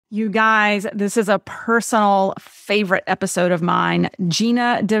You guys, this is a personal favorite episode of mine.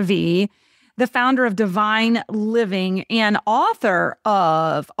 Gina DeVee, the founder of Divine Living and author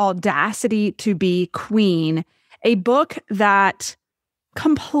of Audacity to be Queen, a book that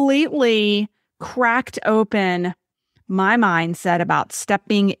completely cracked open my mindset about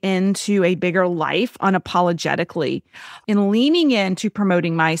stepping into a bigger life unapologetically and leaning into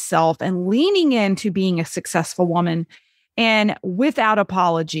promoting myself and leaning into being a successful woman and without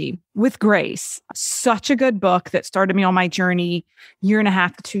apology, with grace. Such a good book that started me on my journey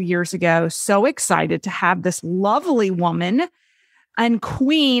 1.5 to 2 years ago. So excited to have this lovely woman and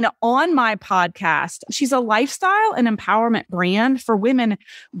queen on my podcast. She's a lifestyle and empowerment brand for women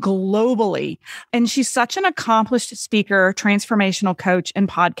globally. And she's such an accomplished speaker, transformational coach, and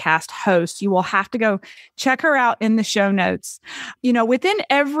podcast host. You will have to go check her out in the show notes. You know, within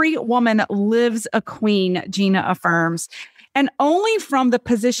every woman lives a queen, Gina affirms. And only from the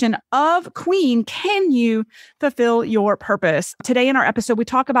position of queen can you fulfill your purpose. Today in our episode, we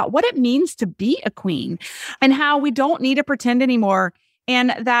talk about what it means to be a queen and how we don't need to pretend anymore,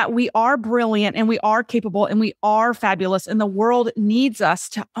 and that we are brilliant and we are capable and we are fabulous. And the world needs us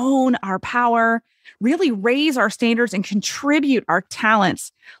to own our power, really raise our standards and contribute our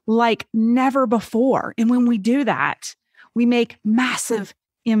talents like never before. And when we do that, we make massive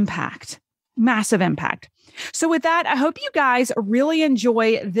impact. So with that, I hope you guys really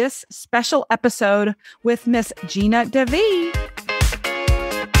enjoy this special episode with Miss Gina DeVee.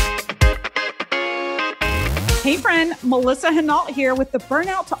 Hey friend, Melissa Hinault here with the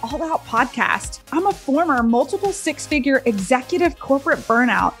Burnout to All Out podcast. I'm a former multiple six-figure executive corporate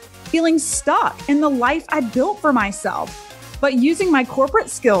burnout, feeling stuck in the life I built for myself. But using my corporate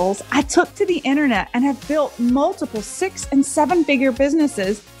skills, I took to the internet and have built multiple 6- and 7-figure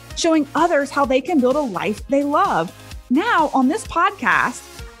businesses, showing others how they can build a life they love. Now, on this podcast,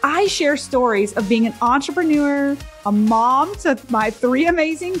 I share stories of being an entrepreneur, a mom to my 3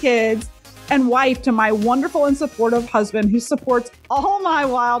 amazing kids, and wife to my wonderful and supportive husband who supports all my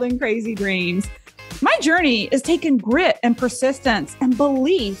wild and crazy dreams. My journey is taking grit and persistence and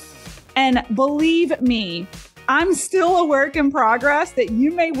belief. And believe me, I'm still a work in progress that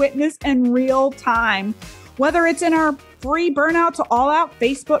you may witness in real time, whether it's in our free Burnout to All Out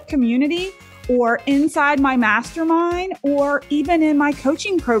Facebook community, or inside my mastermind, or even in my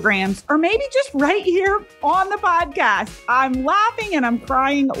coaching programs, or maybe just right here on the podcast. I'm laughing and I'm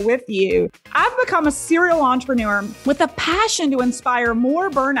crying with you. I've become a serial entrepreneur with a passion to inspire more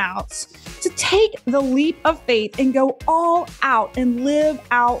burnouts to take the leap of faith and go all out and live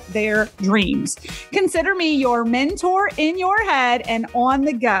out their dreams. Consider me your mentor in your head and on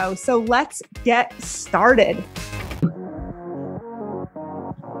the go. So let's get started.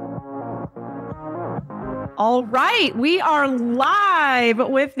 All right, we are live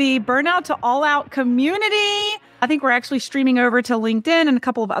with the Burnout to All Out community. I think we're actually streaming over to LinkedIn and a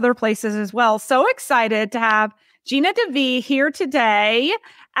couple of other places as well. So excited to have Gina DeVee here today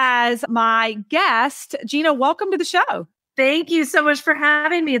as my guest. Gina, welcome to the show. Thank you so much for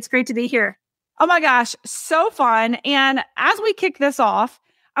having me. It's great to be here. Oh my gosh, so fun. And as we kick this off,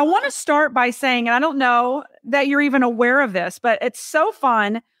 I want to start by saying, and I don't know that you're even aware of this, but it's so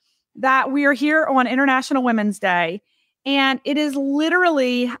fun that we are here on International Women's Day. And it is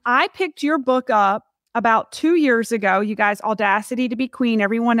literally, I picked your book up about 2 years ago. You guys, Audacity to be Queen.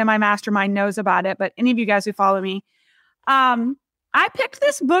 Everyone in my mastermind knows about it, but any of you guys who follow me, I picked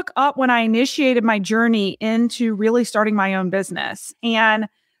this book up when I initiated my journey into really starting my own business. And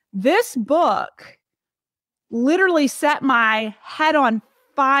this book literally set my head on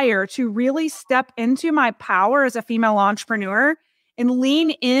fire to really step into my power as a female entrepreneur and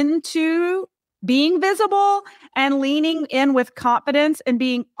lean into being visible and leaning in with confidence and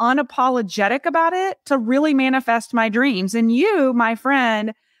being unapologetic about it to really manifest my dreams. And you, my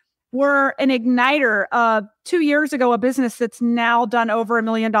friend, were an igniter of 2 years ago, a business that's now done over $1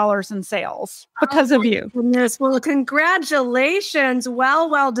 million in sales because of you. Goodness. Well, congratulations.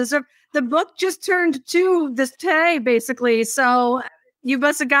 Well deserved. The book just turned 2 this day, basically. So you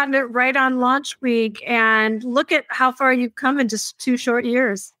must have gotten it right on launch week, and look at how far you've come in just 2 short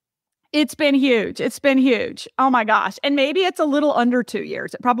years. It's been huge. Oh my gosh. And maybe it's a little under 2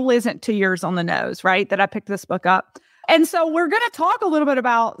 years. It probably isn't 2 years on the nose, right? That I picked this book up. And so we're going to talk a little bit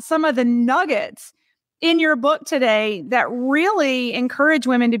about some of the nuggets in your book today that really encourage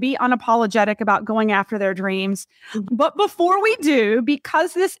women to be unapologetic about going after their dreams. But before we do,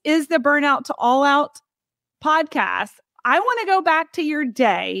 because this is the Burnout to All Out podcast, I want to go back to your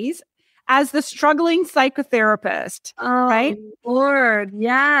days as the struggling psychotherapist, right? Lord,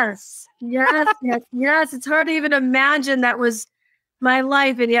 yes. It's hard to even imagine that was my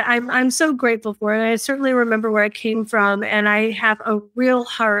life. And yet I'm so grateful for it. I certainly remember where I came from. And I have a real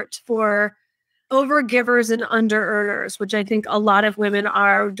heart for overgivers and under earners, which I think a lot of women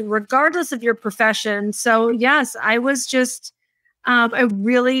are, regardless of your profession. So yes, I was just, I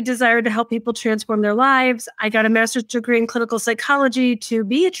really desired to help people transform their lives. I got a master's degree in clinical psychology to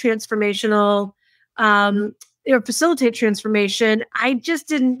be a transformational, facilitate transformation. I just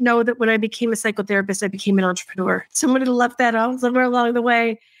didn't know that when I became a psychotherapist, I became an entrepreneur. Someone had left that out somewhere along the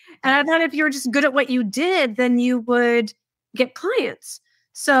way. And I thought if you were just good at what you did, then you would get clients.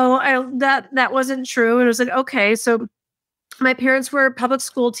 So that wasn't true. And it was like, okay, so my parents were public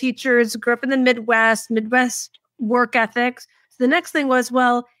school teachers, grew up in the Midwest work ethics. So the next thing was,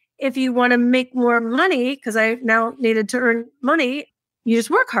 well, if you want to make more money, because I now needed to earn money, you just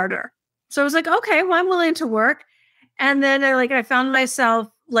work harder. So I was like, okay, well, I'm willing to work. And then I found myself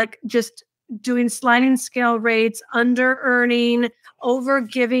like just doing sliding scale rates, under earning, over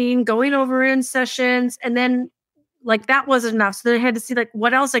giving, going over in sessions. And then like that wasn't enough. So then I had to see like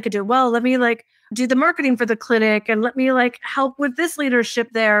what else I could do. Well, let me like do the marketing for the clinic and let me like help with this leadership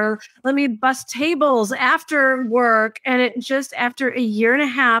there. Let me bus tables after work. And it just after a year and a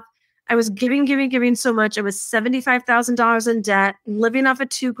half, I was giving so much. I was $75,000 in debt, living off of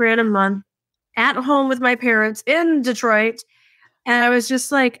 $2,000 a month at home with my parents in Detroit. And I was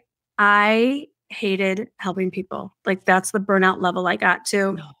just like, I hated helping people. Like that's the burnout level I got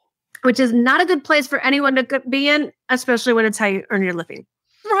to. No. Which is not a good place for anyone to be in, especially when it's how you earn your living.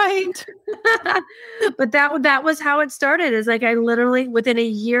 Right. But that was how it started. Is like I literally within a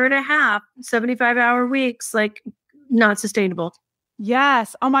year and a half, 75-hour weeks, like not sustainable.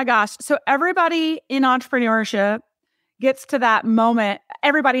 Yes. Oh my gosh. So everybody in entrepreneurship gets to that moment.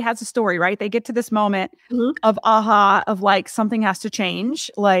 Everybody has a story, right? They get to this moment of aha, of like something has to change.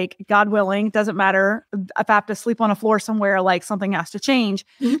 Like God willing, doesn't matter if I have to sleep on a floor somewhere, like something has to change.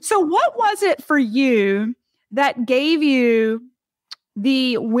 So what was it for you that gave you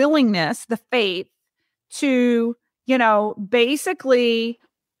the willingness, the faith to, basically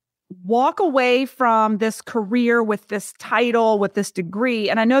walk away from this career with this title, with this degree?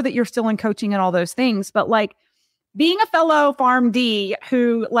 And I know that you're still in coaching and all those things, but like, being a fellow PharmD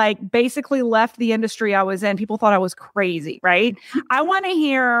who like basically left the industry I was in, people thought I was crazy, right? I want to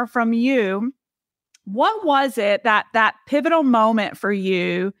hear from you. What was it that pivotal moment for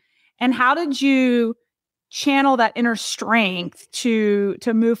you, and how did you channel that inner strength to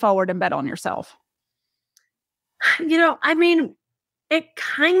move forward and bet on yourself? I mean, it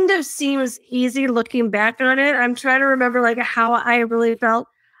kind of seems easy looking back on it. I'm trying to remember like how I really felt.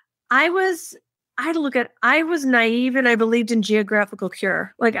 I was naive and I believed in geographical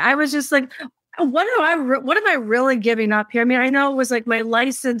cure. Like I was just like, what am I really giving up here? I mean, I know it was like my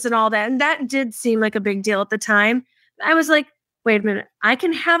license and all that, and that did seem like a big deal at the time. I was like, wait a minute, I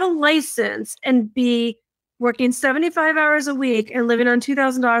can have a license and be working 75 hours a week and living on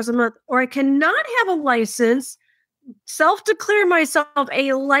 $2,000 a month, or I cannot have a license, self-declare myself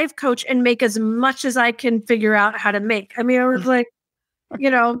a life coach and make as much as I can figure out how to make. I mean, I was like,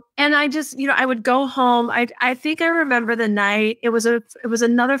 and I just, I would go home. I think I remember the night. It was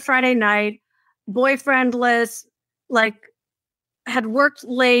another Friday night, boyfriendless, like had worked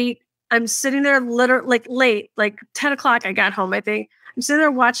late. I'm sitting there literally like late, like 10 o'clock. I got home, I think. I'm sitting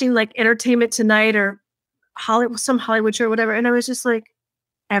there watching like Entertainment Tonight or some Hollywood show or whatever. And I was just like,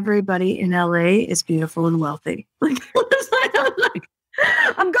 everybody in LA is beautiful and wealthy. Like,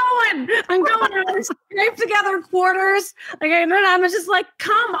 I'm going. I scrape together quarters. Like, and then I was just like,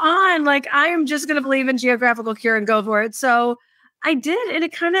 come on. Like, I am just going to believe in geographical cure and go for it. So I did. And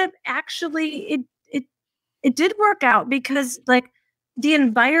it kind of actually, it did work out because like the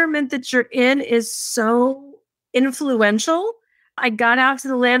environment that you're in is so influential. I got out to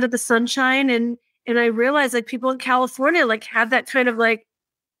the land of the sunshine and I realized like people in California, like have that kind of like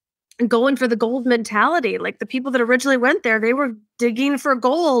going for the gold mentality. Like the people that originally went there, they were digging for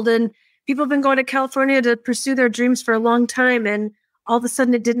gold, and people have been going to California to pursue their dreams for a long time. And all of a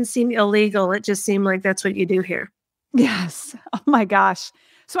sudden it didn't seem illegal. It just seemed like that's what you do here. Yes. Oh my gosh.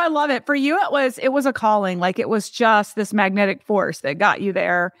 So I love it. For you, it was a calling. Like it was just this magnetic force that got you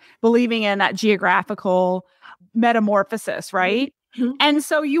there, believing in that geographical metamorphosis, right? Mm-hmm. And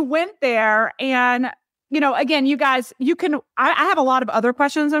so you went there and, again, you guys, I have a lot of other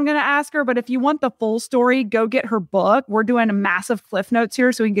questions I'm going to ask her, but if you want the full story, go get her book. We're doing a massive cliff notes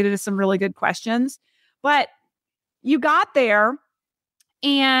here so we can get into some really good questions. But you got there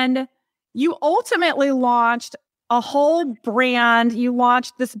and you ultimately launched a whole brand. You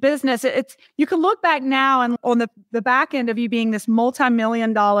launched this business. You can look back now and on the back end of you being this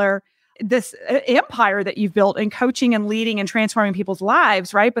multi-million-dollar this empire that you've built in coaching and leading and transforming people's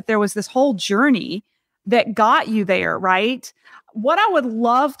lives, right? But there was this whole journey that got you there, right? What I would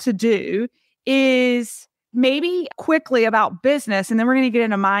love to do is maybe quickly about business, and then we're going to get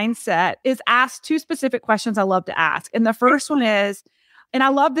into mindset, is ask two specific questions I love to ask. And the first one is, and I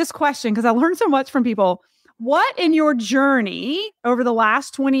love this question because I learned so much from people. What in your journey over the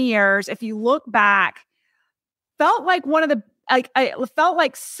last 20 years, if you look back, felt like it felt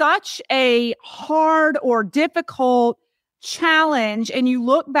like such a hard or difficult challenge, and you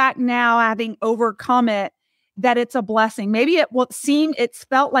look back now having overcome it, that it's a blessing? Maybe it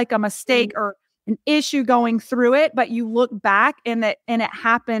felt like a mistake or an issue going through it, but you look back and it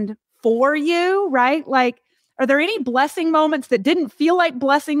happened for you, right? Like, are there any blessing moments that didn't feel like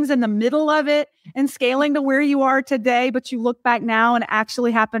blessings in the middle of it and scaling to where you are today, but you look back now and it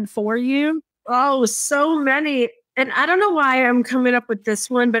actually happened for you? Oh, so many. And I don't know why I'm coming up with this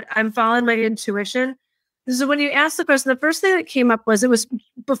one, but I'm following my intuition. So when you asked the question, the first thing that came up was, it was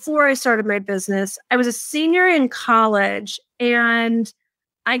before I started my business. I was a senior in college, and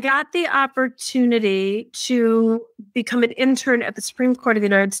I got the opportunity to become an intern at the Supreme Court of the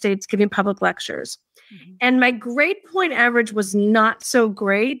United States, giving public lectures. Mm-hmm. And my grade point average was not so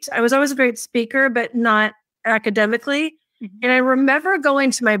great. I was always a great speaker, but not academically. Mm-hmm. And I remember going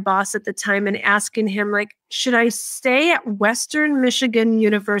to my boss at the time and asking him, like, should I stay at Western Michigan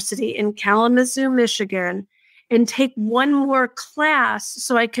University in Kalamazoo, Michigan, and take one more class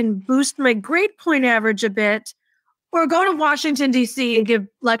so I can boost my grade point average a bit, or go to Washington, D.C. and give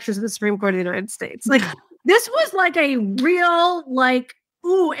lectures at the Supreme Court of the United States? Like, this was like a real, like,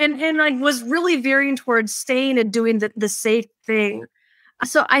 ooh, and I was really veering towards staying and doing the safe thing.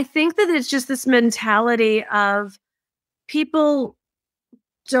 So I think that it's just this mentality of people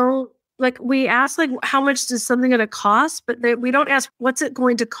don't, like, we ask, like, how much is something going to cost? But we don't ask, what's it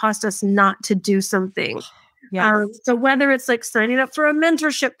going to cost us not to do something? Yes. So whether it's like signing up for a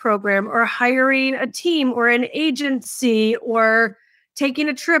mentorship program, or hiring a team or an agency, or taking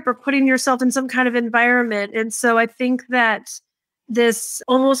a trip, or putting yourself in some kind of environment. And so I think that this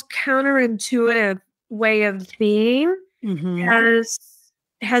almost counterintuitive way of being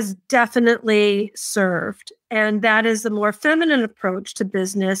has definitely served. And that is the more feminine approach to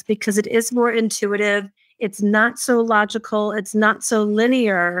business, because it is more intuitive. It's not so logical. It's not so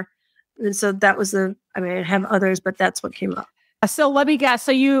linear. And so that was I have others, but that's what came up. So let me guess.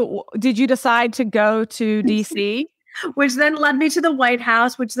 So did you decide to go to DC? Which then led me to the White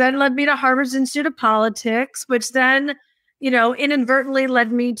House, which then led me to Harvard Institute of Politics, which then, inadvertently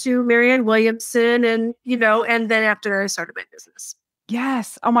led me to Marianne Williamson, and then after I started my business.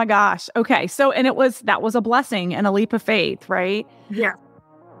 Yes. Oh my gosh. Okay. So, and that was a blessing and a leap of faith, right? Yeah.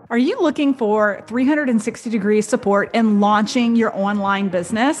 Are you looking for 360-degree support in launching your online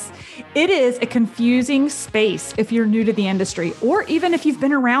business? It is a confusing space if you're new to the industry, or even if you've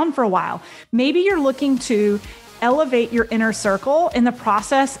been around for a while. Maybe you're looking to elevate your inner circle, in the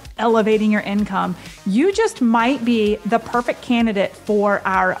process, elevating your income. You just might be the perfect candidate for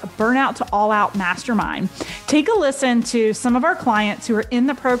our Burnout to All Out Mastermind. Take a listen to some of our clients who are in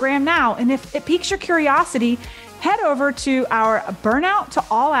the program now, and if it piques your curiosity, head over to our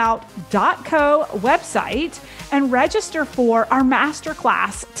burnouttoallout.co website and register for our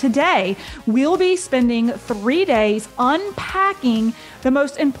masterclass today. We'll be spending 3 days unpacking the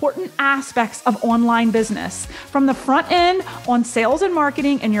most important aspects of online business, from the front end on sales and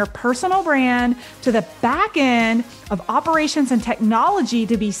marketing and your personal brand, to the back end of operations and technology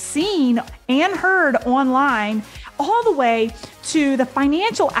to be seen and heard online, all the way to the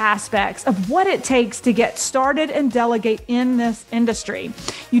financial aspects of what it takes to get started and delegate in this industry.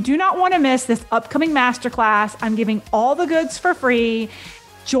 You do not want to miss this upcoming masterclass. I'm giving all the goods for free.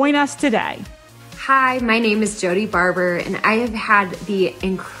 Join us today. Hi, my name is Jody Barber, and I have had the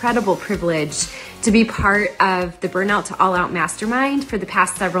incredible privilege to be part of the Burnout to All Out Mastermind for the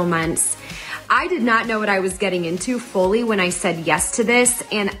past several months. I did not know what I was getting into fully when I said yes to this,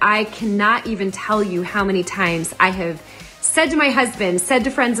 and I cannot even tell you how many times I have said to my husband, said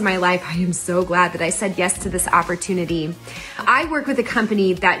to friends in my life, I am so glad that I said yes to this opportunity. I work with a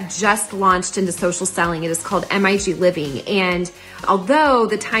company that just launched into social selling. It is called MIG Living, and although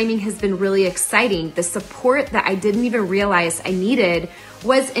the timing has been really exciting, the support that I didn't even realize I needed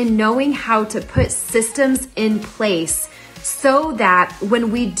was in knowing how to put systems in place so that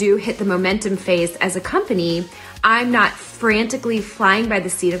when we do hit the momentum phase as a company, I'm not frantically flying by the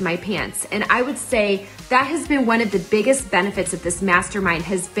seat of my pants. And I would say that has been one of the biggest benefits of this mastermind,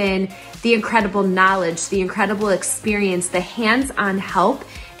 has been the incredible knowledge, the incredible experience, the hands-on help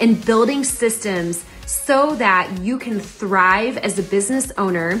in building systems so that you can thrive as a business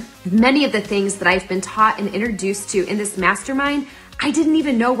owner. Many of the things that I've been taught and introduced to in this mastermind, I didn't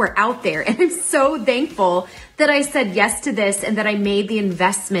even know were out there. And I'm so thankful that I said yes to this and that I made the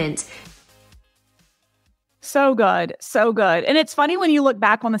investment. So good. So good. And it's funny when you look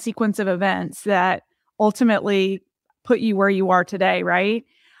back on the sequence of events that ultimately put you where you are today, right?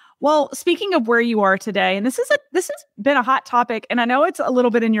 Well, speaking of where you are today, and this has been a hot topic, and I know it's a little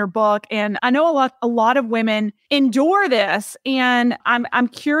bit in your book, and I know a lot of women endure this, and I'm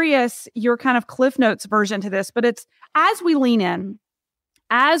curious your kind of Cliff Notes version to this, but it's as we lean in,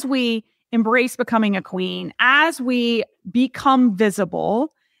 as we embrace becoming a queen, as we become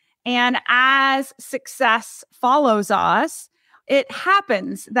visible, and as success follows us, it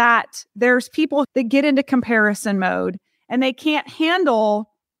happens that there's people that get into comparison mode and they can't handle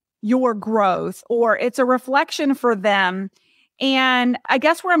your growth, or it's a reflection for them. And I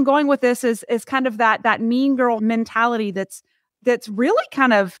guess where I'm going with this is kind of that mean girl mentality that's really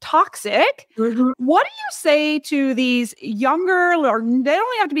kind of toxic. Mm-hmm. What do you say to these younger, or they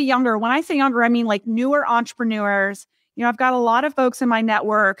don't have to be younger. When I say younger, I mean like newer entrepreneurs. You know, I've got a lot of folks in my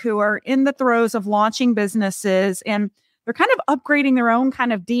network who are in the throes of launching businesses, and they're kind of upgrading their own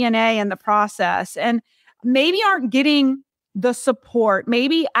kind of DNA in the process, and maybe aren't getting the support.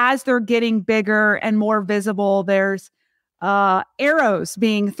 Maybe as they're getting bigger and more visible, there's arrows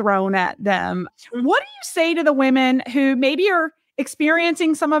being thrown at them. What do you say to the women who maybe are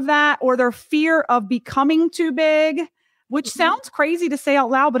experiencing some of that, or their fear of becoming too big, which sounds crazy to say out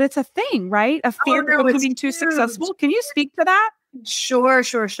loud, but it's a thing, right? A fear of becoming too successful. Can you speak to that? Sure.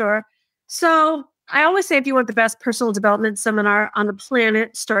 So I always say, if you want the best personal development seminar on the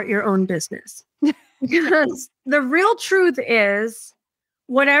planet, start your own business. Because the real truth is,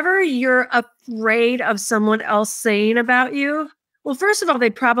 whatever you're afraid of someone else saying about you, well, first of all, they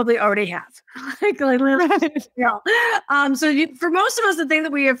probably already have. Right. Yeah. For most of us, the thing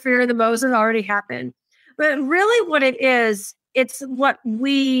that we fear the most has already happened. But really what it is, it's what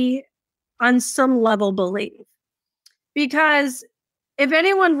we on some level believe. Because if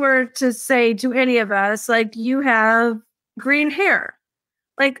anyone were to say to any of us, like, you have green hair,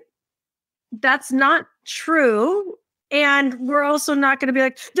 like, that's not true. And we're also not going to be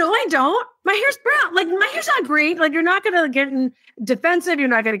like, no, I don't. My hair's brown. Like, my hair's not green. Like, you're not going to get defensive. You're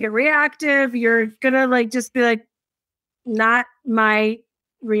not going to get reactive. You're going to like, just be like, not my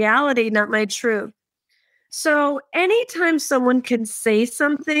reality, not my truth. So anytime someone can say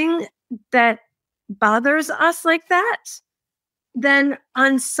something that bothers us like that, then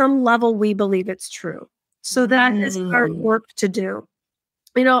on some level we believe it's true. So that is our work to do.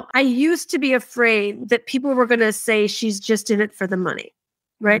 You know, I used to be afraid that people were going to say she's just in it for the money,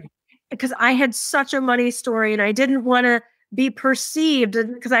 right? Because I had such a money story and I didn't want to be perceived,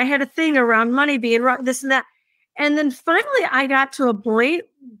 because I had a thing around money being wrong, this and that. And then finally I got to a point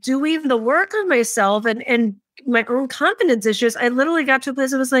doing the work on myself and my own confidence issues. I literally got to a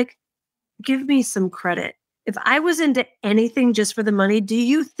place that was like, give me some credit. If I was into anything just for the money, do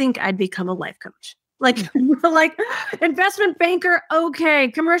you think I'd become a life coach? Like investment banker, okay.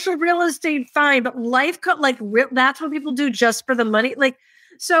 Commercial real estate, fine. But life coach, that's what people do just for the money. Like,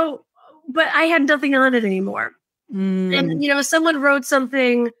 so, but I had nothing on it anymore. And, you know, someone wrote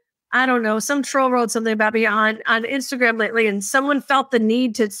something, I don't know, some troll wrote something about me on Instagram lately, and someone felt the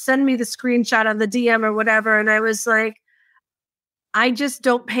need to send me the screenshot on the DM or whatever. And I was like, I just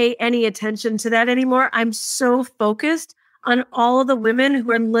don't pay any attention to that anymore. I'm so focused on all of the women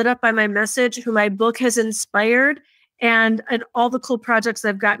who are lit up by my message, who my book has inspired, and all the cool projects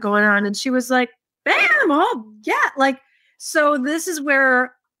I've got going on. And she was like, bam, oh yeah. Like, so this is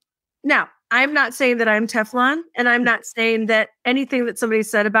where, now I'm not saying that I'm Teflon, and I'm not saying that anything that somebody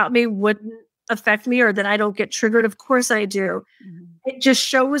said about me wouldn't affect me or that I don't get triggered. Of course I do. It just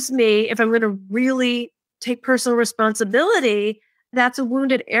shows me, if I'm going to really take personal responsibility, that's a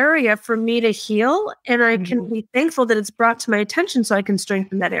wounded area for me to heal. And I can be thankful that it's brought to my attention so I can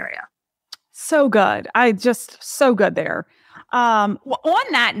strengthen that area. So good. So good there. On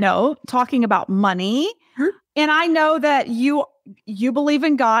that note, talking about money, and I know that you believe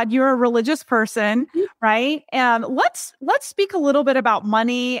in God, you're a religious person, right? Let's speak a little bit about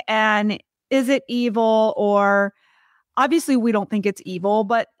money, and is it evil? Or obviously we don't think it's evil,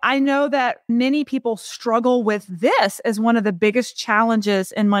 but I know that many people struggle with this as one of the biggest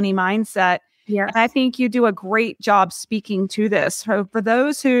challenges in money mindset. Yes. And I think you do a great job speaking to this. So for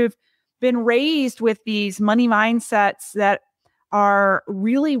those who've been raised with these money mindsets that are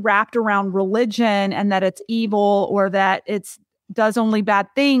really wrapped around religion and that it's evil or that it's does only bad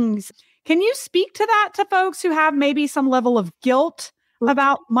things, can you speak to that to folks who have maybe some level of guilt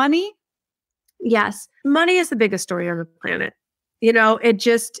about money? Yes. Money is the biggest story on the planet. It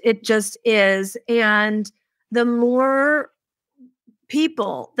just is. And the more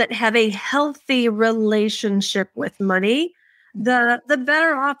people that have a healthy relationship with money, the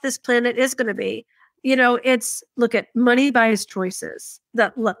better off this planet is going to be. Look at money buys choices.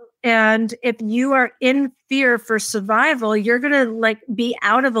 And if you are in fear for survival, you're going to be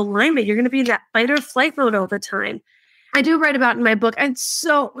out of alignment. You're going to be in that fight or flight mode all the time. I do write about in my book, and it's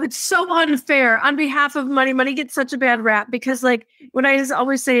so unfair on behalf of money. Money gets such a bad rap because what I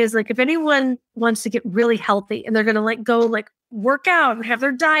always say is if anyone wants to get really healthy and they're going to go work out and have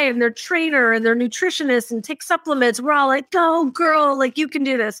their diet and their trainer and their nutritionist and take supplements, we're all go girl, you can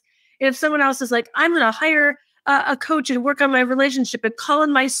do this. And if someone else is I'm going to hire a coach and work on my relationship and call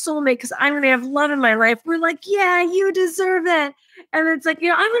in my soulmate because I'm going to have love in my life, we're yeah, you deserve it. And it's I'm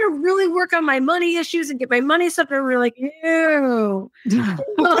going to really work on my money issues and get my money stuff. And we're ew.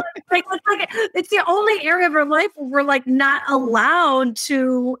 It's the only area of our life where we're not allowed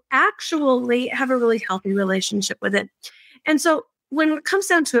to actually have a really healthy relationship with it. And so when it comes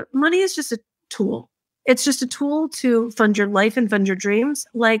down to it, money is just a tool. It's just a tool to fund your life and fund your dreams.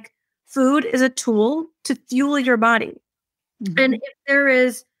 Food is a tool to fuel your body. Mm-hmm. And if there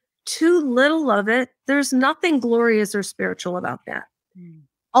is too little of it, there's nothing glorious or spiritual about that. Mm.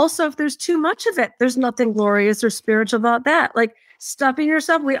 Also, if there's too much of it, there's nothing glorious or spiritual about that. Stuffing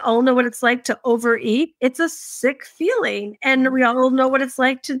yourself, we all know what it's like to overeat. It's a sick feeling. And we all know what it's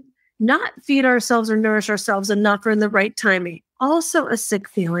like to not feed ourselves or nourish ourselves enough or in the right timing. Also a sick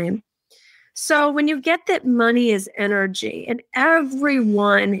feeling. So when you get that money is energy and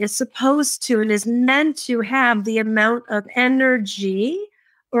everyone is supposed to and is meant to have the amount of energy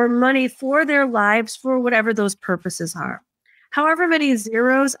or money for their lives for whatever those purposes are. However many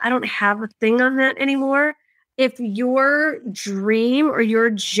zeros, I don't have a thing on that anymore. If your dream or your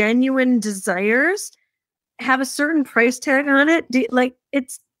genuine desires have a certain price tag on it,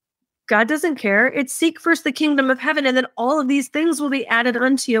 God doesn't care. It's seek first the kingdom of heaven, and then all of these things will be added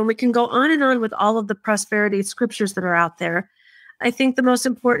unto you. And we can go on and on with all of the prosperity scriptures that are out there. I think the most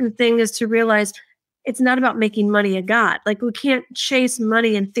important thing is to realize it's not about making money a god. We can't chase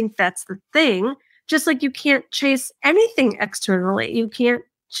money and think that's the thing. Just like you can't chase anything externally. You can't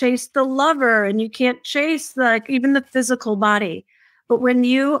chase the lover and you can't chase even the physical body. But when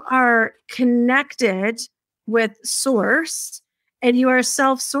you are connected with source and you are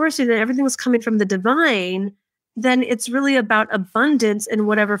self-sourcing and everything's coming from the divine, then it's really about abundance in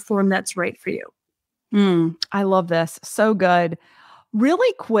whatever form that's right for you. I love this. So good.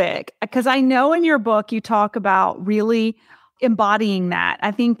 Really quick, because I know in your book you talk about really embodying that.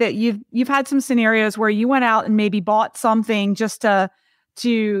 I think that you've had some scenarios where you went out and maybe bought something just to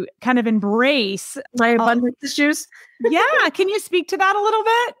kind of embrace my abundance issues. Yeah. Can you speak to that a little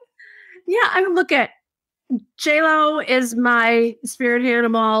bit? Yeah. I mean, look at J-Lo is my spirit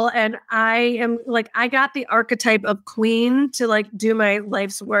animal. And I am I got the archetype of queen to do my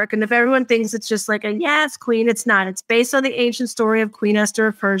life's work. And if everyone thinks it's just a yes, queen, it's not. It's based on the ancient story of Queen Esther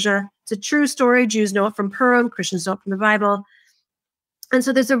of Persia. It's a true story. Jews know it from Purim. Christians know it from the Bible. And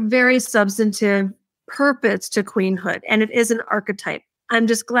so there's a very substantive purpose to queenhood. And it is an archetype. I'm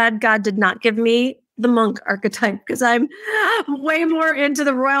just glad God did not give me the monk archetype because I'm way more into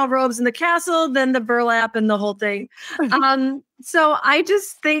the royal robes in the castle than the burlap and the whole thing. So I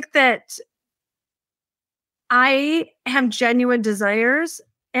just think that I have genuine desires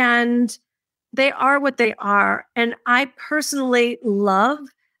and they are what they are. And I personally love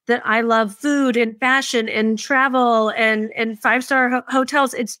that I love food and fashion and travel and five-star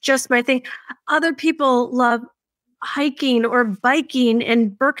hotels. It's just my thing. Other people love hiking or biking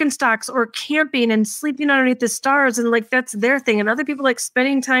and Birkenstocks or camping and sleeping underneath the stars. And that's their thing. And other people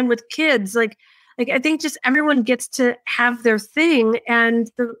spending time with kids. I think just everyone gets to have their thing.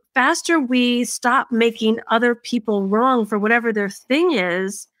 And the faster we stop making other people wrong for whatever their thing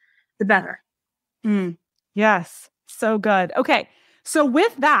is, the better. Yes. So good. Okay. So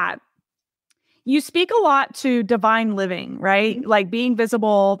with that, you speak a lot to divine living, right? Mm-hmm. Being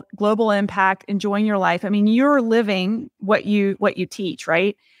visible, global impact, enjoying your life. I mean, you're living what you teach,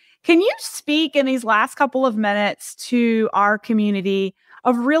 right? Can you speak in these last couple of minutes to our community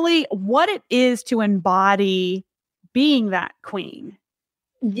of really what it is to embody being that queen?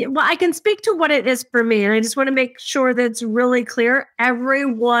 Yeah, well, I can speak to what it is for me. And I just want to make sure that it's really clear.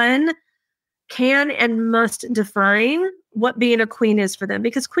 Everyone can and must define what being a queen is for them,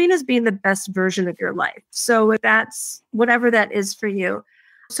 because queen is being the best version of your life. So that's whatever that is for you.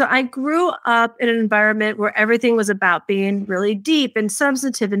 So I grew up in an environment where everything was about being really deep and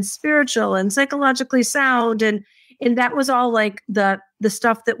substantive and spiritual and psychologically sound. And And that was all like the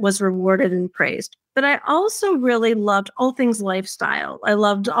stuff that was rewarded and praised. But I also really loved all things lifestyle. I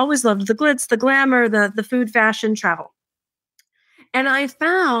always loved the glitz, the glamour, the food, fashion, travel. And I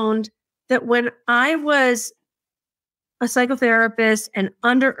found that when I was a psychotherapist and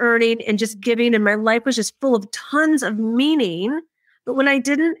under earning and just giving, and my life was just full of tons of meaning, but when I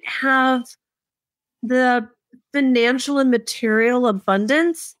didn't have the financial and material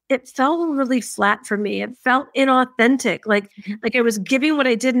abundance, it felt really flat for me. It felt inauthentic, like I was giving what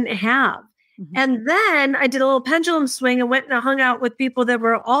I didn't have. Mm-hmm. And then I did a little pendulum swing and went and hung out with people that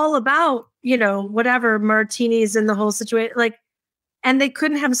were all about, whatever, martinis and the whole situation. And they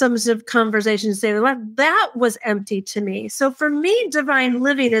couldn't have some sort of conversation to say that was empty to me. So for me, divine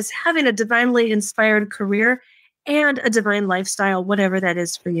living is having a divinely inspired career and a divine lifestyle, whatever that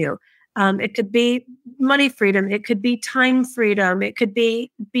is for you. It could be money freedom. It could be time freedom. It could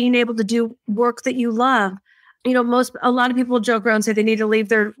be being able to do work that you love. A lot of people joke around and say they need to leave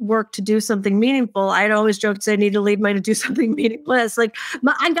their work to do something meaningful. I'd always joke to say I need to leave mine to do something meaningless. I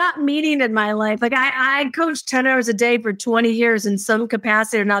got meaning in my life. I coached 10 hours a day for 20 years in some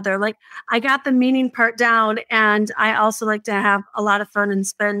capacity or another. I got the meaning part down, and I also like to have a lot of fun and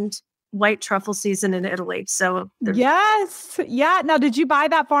spend white truffle season in Italy. So yes. Yeah. Now, did you buy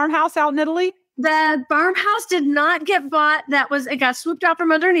that farmhouse out in Italy? The farmhouse did not get bought. It got swooped out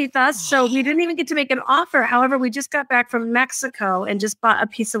from underneath us. So we didn't even get to make an offer. However, we just got back from Mexico and just bought a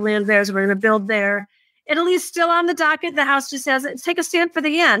piece of land there. So we're going to build there. Italy's still on the docket. The house just has it. Take a stand for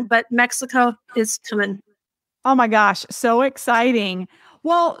the end, but Mexico is coming. Oh my gosh. So exciting.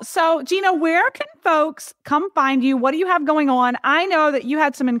 Well, so Gina, where can folks come find you? What do you have going on? I know that you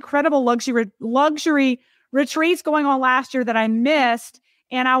had some incredible luxury retreats going on last year that I missed,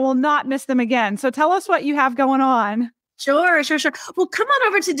 and I will not miss them again. So tell us what you have going on. Sure. Well, come on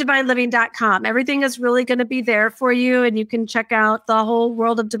over to divineliving.com. Everything is really going to be there for you, and you can check out the whole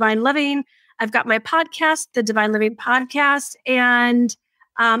world of divine living. I've got my podcast, the Divine Living Podcast, and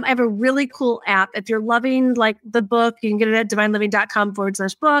I have a really cool app. If you're loving the book, you can get it at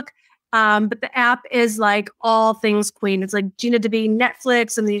divineliving.com/book. But the app is all things queen. It's like Gina DeVee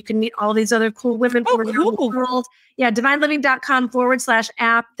Netflix, and then you can meet all these other cool women from around the world. Yeah,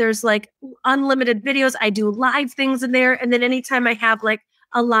 divineliving.com/app. There's unlimited videos. I do live things in there. And then anytime I have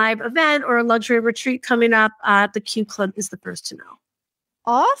a live event or a luxury retreat coming up, the Q Club is the first to know.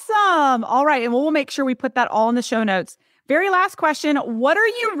 Awesome. All right. And we'll make sure we put that all in the show notes. Very last question. What are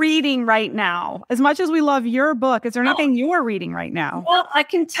you reading right now? As much as we love your book, is there anything you're reading right now? Well, I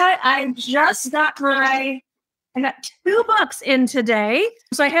can tell you, I got 2 books in today.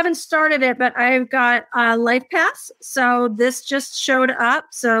 So I haven't started it, but I've got Life Paths. So this just showed up.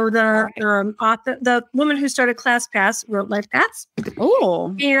 So the author, the woman who started ClassPass, wrote Life Paths.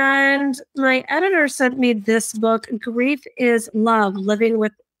 Oh. And my editor sent me this book, Grief is Love, Living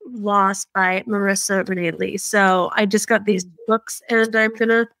with Loss by Marissa Renee Lee. So I just got these books and I'm going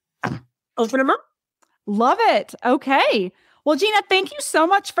to open them up. Love it. Okay. Well, Gina, thank you so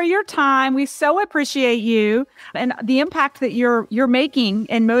much for your time. We so appreciate you and the impact that you're making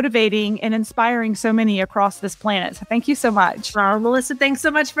and motivating and inspiring so many across this planet. So thank you so much. Well, Melissa, thanks so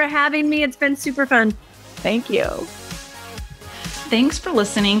much for having me. It's been super fun. Thank you. Thanks for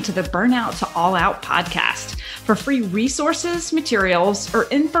listening to the Burnout to All Out podcast. For free resources, materials, or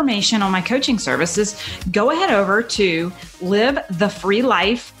information on my coaching services, go ahead over to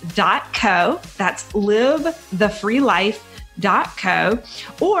livethefreelife.co. That's livethefreelife.co,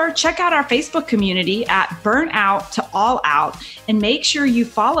 or check out our Facebook community at Burnout to All Out, and make sure you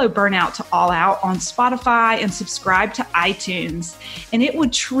follow Burnout to All Out on Spotify and subscribe to iTunes. And it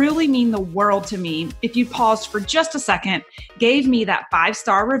would truly mean the world to me if you paused for just a second, gave me that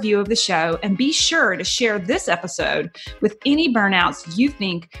 5-star review of the show, and be sure to share this episode with any burnouts you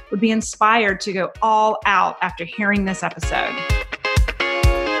think would be inspired to go all out after hearing this episode.